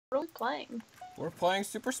we playing? We're playing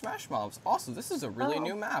Super Smash Mobs. Also, this is a really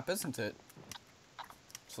new map, isn't it?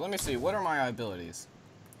 So let me see. What are my abilities?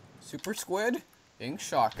 Super Squid, Ink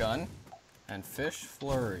Shotgun, and Fish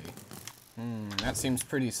Flurry. That seems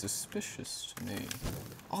pretty suspicious to me.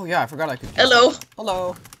 Oh yeah, I forgot I could. Hello.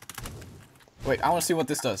 Hello. Wait, I want to see what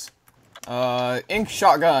this does. Ink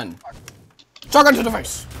Shotgun. Shotgun to the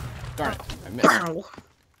face. Darn it, I missed. Ow.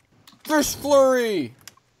 Fish Flurry.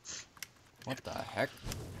 What the heck?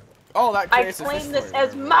 Oh, that creates a fish claim this flurry,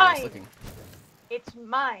 as whatever mine. it's looking. It's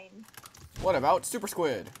mine. What about Super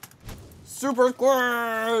Squid? Super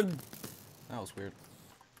Squid! That was weird.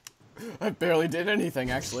 I barely did anything,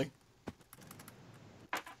 actually.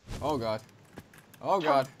 Oh god. Oh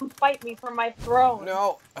god. Come fight me for my throne.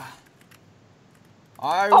 No.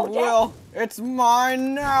 I Oh, will. It's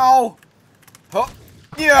mine now. Huh.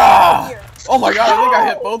 Yeah. Here. Oh my god, I think I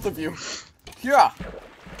hit both of you. Yeah.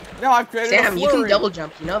 Now I've created a Sam, you flurry. can double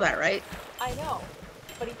jump. You know that, right? I know,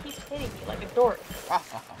 but he keeps hitting me like a dork.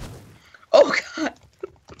 Oh god.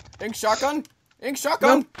 Ink shotgun. Ink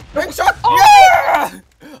shotgun. No. Ink shot. Oh, Yeah.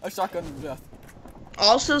 A shotgun to death.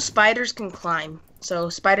 Also, spiders can climb, so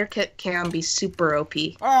spider can be super OP.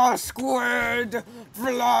 Ah, squid,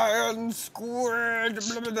 flying squid.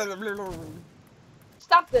 Blah, blah, blah, blah.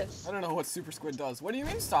 Stop this. I don't know what Super Squid does. What do you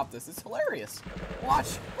mean stop this? It's hilarious.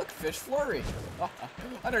 Watch. Look, Fish Flurry.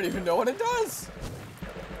 I don't even know what it does.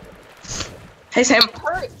 Hey, Sam. It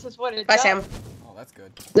hurts is what it Bye, does. Sam. Oh, that's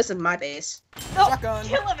good. This is my base. No, Shotgun.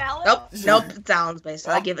 kill him, Alan. Nope, nope, it's Alan's base,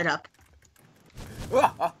 so I give it up.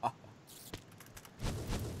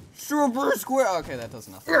 Super Squid. Okay, that does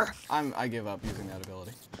nothing. Ugh. I give up using that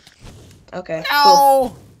ability. Okay, cool.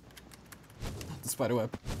 No. The spider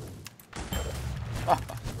web.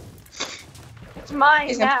 It's mine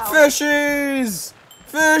He's now. Fishies!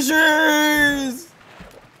 Fishies!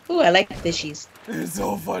 Ooh, I like fishies. It's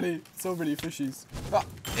so funny. So many fishies. Ah,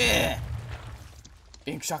 eh.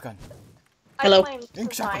 Ink shotgun. Hello. I claim this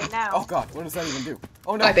Ink is mine shotgun. now. Oh god, what does that even do?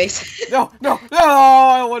 Oh no. My base. No, no, no!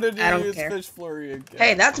 I wanted to I don't use care. Fish Flurry again.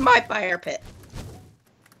 Hey, that's my fire pit.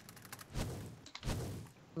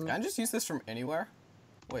 Can I just use this from anywhere?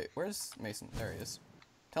 Wait, where's Mason? There he is.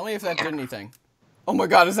 Tell me if that did anything. Oh my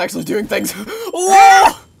god, it's actually doing things.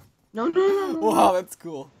 Whoa! No, no, no, no. Wow, that's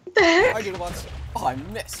cool. What the heck? I did once. Oh, I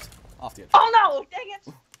missed. Off the edge. Oh no, dang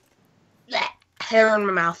it. Blech. Hair in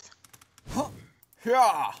my mouth. Huh.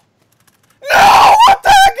 Yeah. No! What the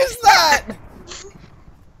heck is that?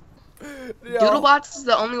 Yo. Doodlebots is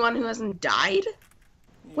the only one who hasn't died?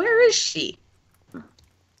 Where is she?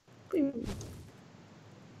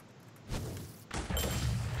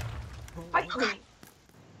 Fight me.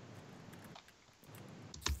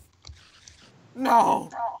 No!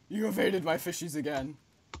 You evaded my fishies again.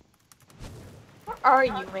 Where are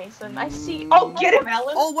you, Mason? I see. Oh, get him,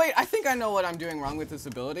 Alan. Oh wait, I think I know what I'm doing wrong with this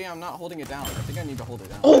ability. I'm not holding it down. I think I need to hold it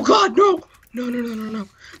down. Oh god, no! No, no, no, no, no.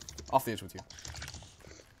 Off the edge with you.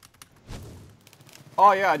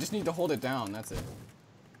 Oh yeah, I just need to hold it down. That's it.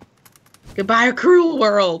 Goodbye, a cruel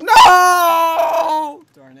world. No!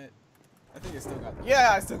 Darn it. I think I still got.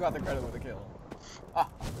 Yeah, I still got the credit with the kill. Ah,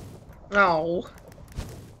 No.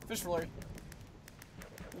 Fish Flurry.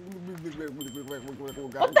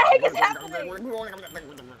 What the heck is happening?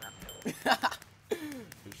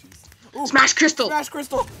 Fishies. Ooh, Smash crystal. Smash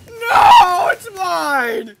crystal. No, it's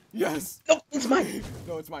mine. Yes. No, it's mine.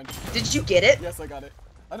 No, it's mine. Did you get it? Yes, I got it.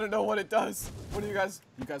 I don't know what it does. What do you guys?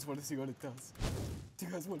 You guys want to see what it does? Do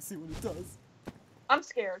you guys want to see what it does? I'm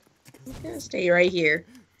scared. I'm gonna stay right here.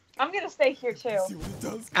 I'm gonna stay here too. See what it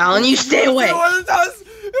does. Alan, you stay away. See what it does.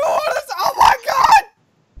 Oh my god!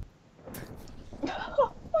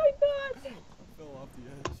 Oh my god. I fell off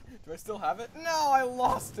the edge. Do I still have it? No, I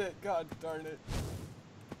lost it. God darn it.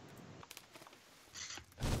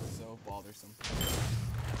 That's so bothersome.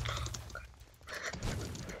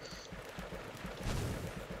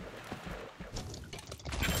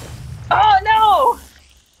 Oh no!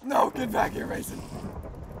 No, get back here, Mason.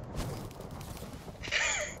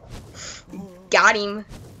 Got him.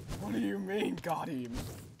 What do you mean, got him?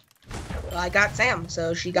 Well, I got Sam,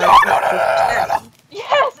 so she got. No, no, no, no, no, no.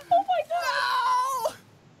 Yes! Oh my god!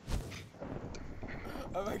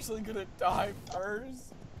 No! I'm actually gonna die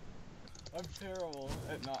first. I'm terrible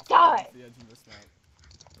at not Die. falling off the edge of this map.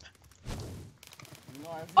 You know,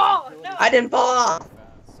 I have this Oh, ability no. I didn't fall off.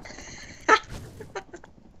 fast.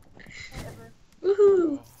 Whatever.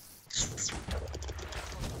 Woohoo.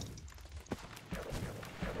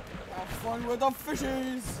 Have fun with the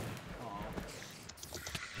fishies!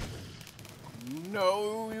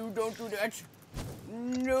 No, you don't do that.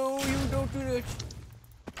 No, you don't do that.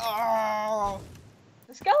 Ah!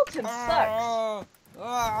 The skeleton sucks. Ah!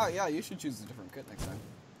 Ah, yeah, you should choose a different kit next time.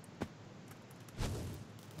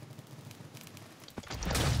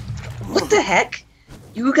 What the heck?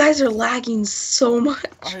 You guys are lagging so much.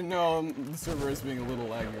 I know, the server is being a little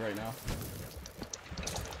laggy right now.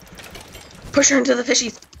 Push her into the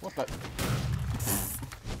fishies. What the?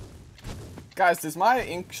 Guys, does my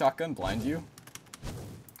ink shotgun blind you?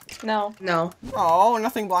 No. No. Oh,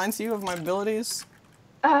 nothing blinds you of my abilities?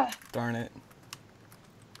 Ah, Darn it.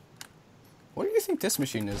 What do you think this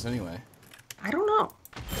machine is, anyway? I don't know.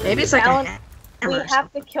 Maybe it's like Alan, a we hammer or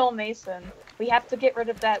have to kill Mason. We have to get rid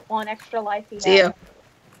of that one extra life he See ya.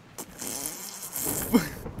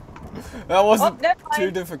 That wasn't never mind.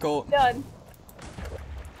 too difficult. Done.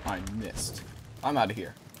 I missed. I'm out of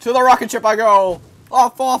here. To the rocket ship I go!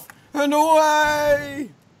 Off, and away!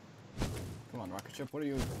 Come on, rocket ship. What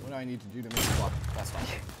do I need to do to make the block? That's fine.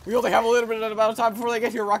 We only have a little bit of amount of time before they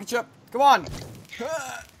get here, rocket ship. Come on!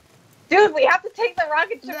 Dude, we have to take the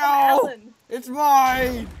rocket ship from Alan. It's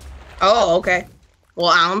mine! Oh, okay.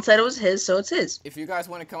 Well, Alan said it was his, so it's his. If you guys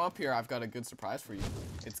want to come up here, I've got a good surprise for you.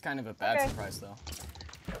 It's kind of a bad Okay. surprise, though.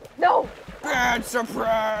 No. Bad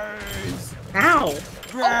surprise! Ow.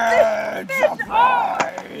 Bad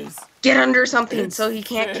surprise! Get under something It's so he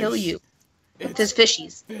can't kill fish. you. With It's his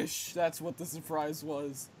fishies. fish. That's what the surprise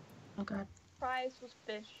was. Oh, God. Surprise was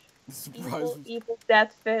fish. The surprise Evil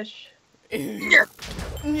death fish.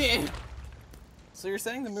 was... So you're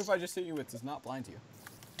saying the move I just hit you with does not blind you?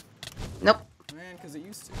 Nope. Man, because it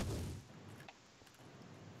used to.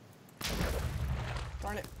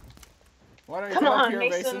 Darn it. Why don't you Come come up on, here,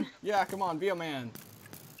 Mason. Yeah, come on, be a man.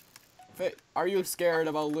 Are you scared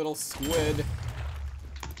of a little squid?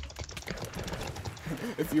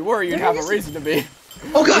 If you were, you'd have a reason to be.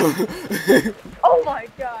 Oh, God. Oh my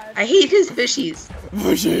god. I hate his fishies.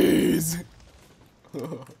 Fishies!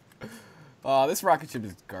 This rocket ship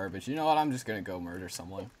is garbage. You know what? I'm just gonna go murder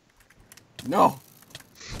someone. No!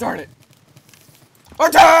 Darn it!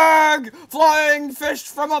 Attack! Flying fish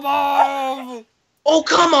from above! Oh,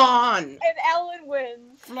 come on. And Alan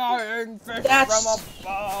wins. Flying fish That's- from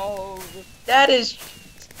above! That is...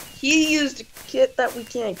 He used a kit that we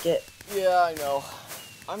can't get. Yeah, I know.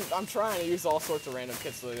 I'm trying to use all sorts of random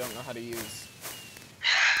kits that I don't know how to use.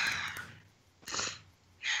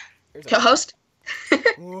 Here's a- Co-host?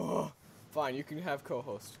 Ugh. Fine, you can have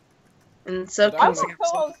co-host. And so I I can was want-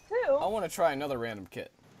 co-host I too. want to try another random kit.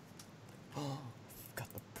 Got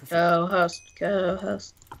the perfect. Co-host.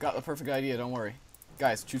 Co-host. Got the perfect idea. Don't worry,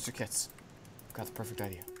 guys. Choose your kits. Got the perfect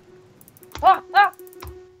idea. Ah,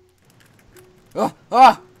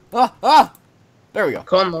 ah. There we go.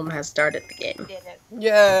 Colmum has started the game. Did it.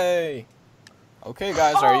 Yay! Okay,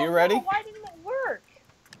 guys, are you ready? No, why didn't it work?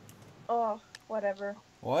 Oh, whatever.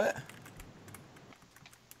 What?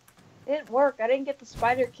 It didn't work. I didn't get the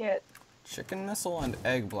spider kit. Chicken missile and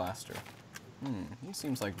egg blaster. He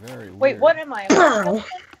seems like very weird. Wait, what am I?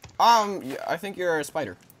 Yeah, I think you're a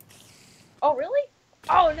spider. Oh, really?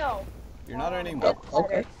 Oh, no. You're not anymore. Oh,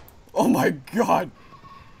 okay. Oh my god!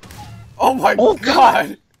 Oh my Oh,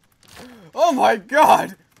 god! Oh my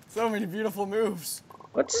god! So many beautiful moves.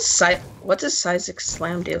 What does Seismic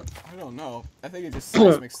Slam do? I don't know. I think it just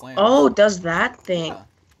Boom. seismic slam. Oh, does that thing. Yeah.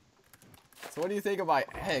 So what do you think about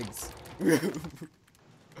eggs? Do they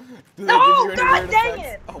No, give you any God weird dang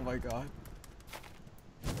effects? it! Oh my god.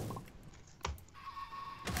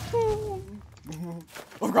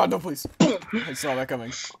 Oh god, no please. I saw that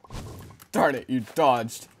coming. Darn it, you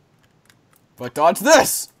dodged. But dodge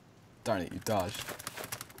this! Darn it, you dodged.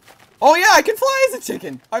 Oh yeah, I can fly as a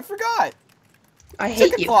chicken! I forgot! I hate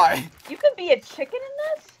Chicken you. fly! You can be a chicken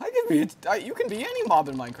in this? I can be you can be any mob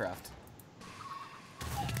in Minecraft.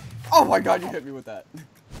 Oh my god, you hit me with that.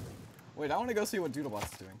 Wait, I want to go see what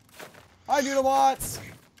Doodlebot's doing. Hi, Doodlebots!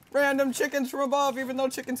 Random chickens from above, even though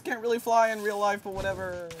chickens can't really fly in real life, but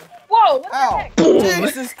whatever. Whoa, what the Ow! heck?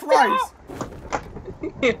 Jesus Christ!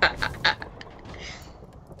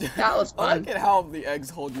 That was I fun. like it how the eggs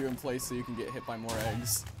hold you in place so you can get hit by more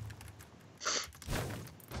eggs.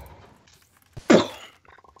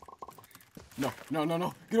 No, no, no,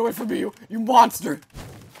 no. Get away from me, you monster!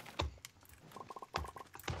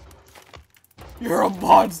 You're a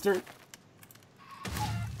monster!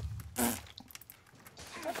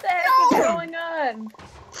 What the heck is going on?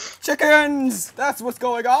 Chickens! That's what's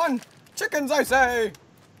going on! Chickens, I say!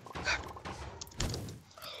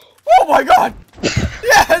 Oh my god!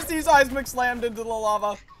 Yes, he's seismic slammed into the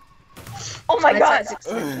lava! Oh my god! Seismic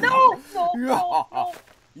Slam. No! No! No! No!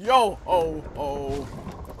 Yo! Oh! Oh!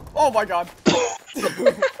 Oh my god!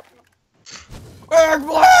 Egg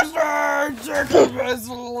blaster! Chicken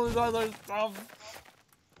missile and other stuff!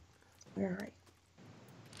 Alright.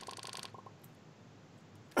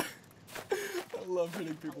 love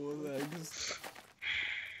hitting people with eggs.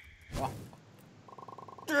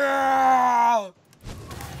 Ah.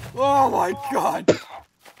 Oh my god!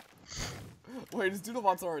 Wait, is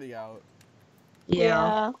Doodlebot's already out?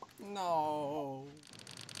 Yeah. No.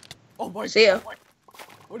 Oh my See ya. god.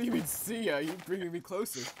 What do you mean, see ya? You're bringing me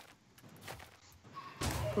closer.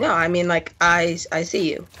 No, I mean, like, I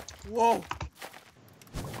see you. Whoa.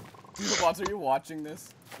 Doodlebots, are you watching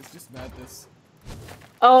this? It's just madness.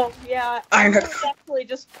 Oh yeah. I know. was actually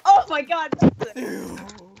just. Oh my god. Ew.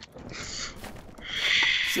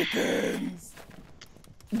 Chickens.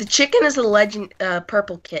 The chicken is a legend,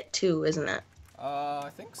 purple kit too, isn't it? I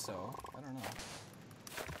think so. I don't know.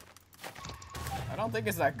 I don't think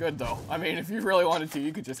it's that good though. I mean, if you really wanted to,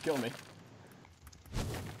 you could just kill me. I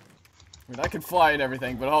mean, I can fly and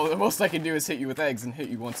everything, but the most I can do is hit you with eggs and hit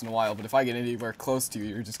you once in a while. But if I get anywhere close to you,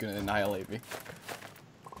 you're just gonna annihilate me.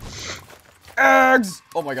 Eggs!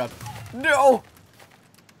 Oh my god. No!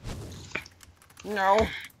 No.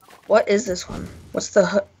 What is this one?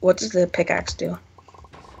 What does the pickaxe do?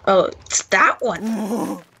 Oh, it's that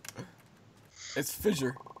one. It's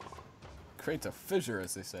fissure. Creates a fissure,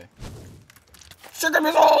 as they say. Chicken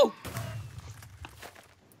missile!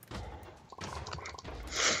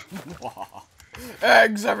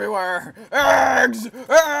 Eggs everywhere! Eggs!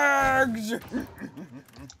 Eggs!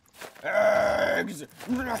 Eggs!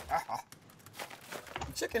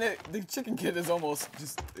 The chicken kid is almost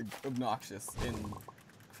just obnoxious in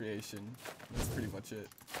creation. That's pretty much it.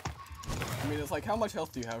 I mean, it's like, how much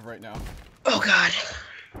health do you have right now? Oh god.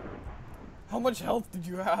 How much health did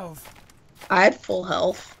you have? I had full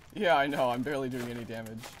health. Yeah, I know. I'm barely doing any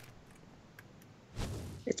damage.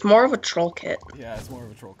 It's more of a troll kit. Yeah, it's more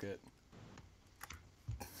of a troll kit.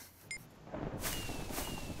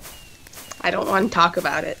 I don't want to talk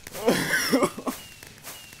about it.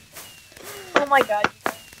 Oh my god.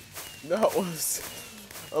 That was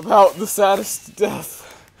about the saddest death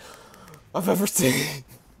I've ever seen.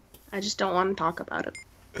 I just don't want to talk about it.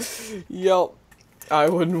 Yep. I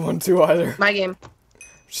wouldn't want to either. My game.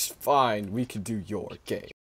 Fine, we could do your game.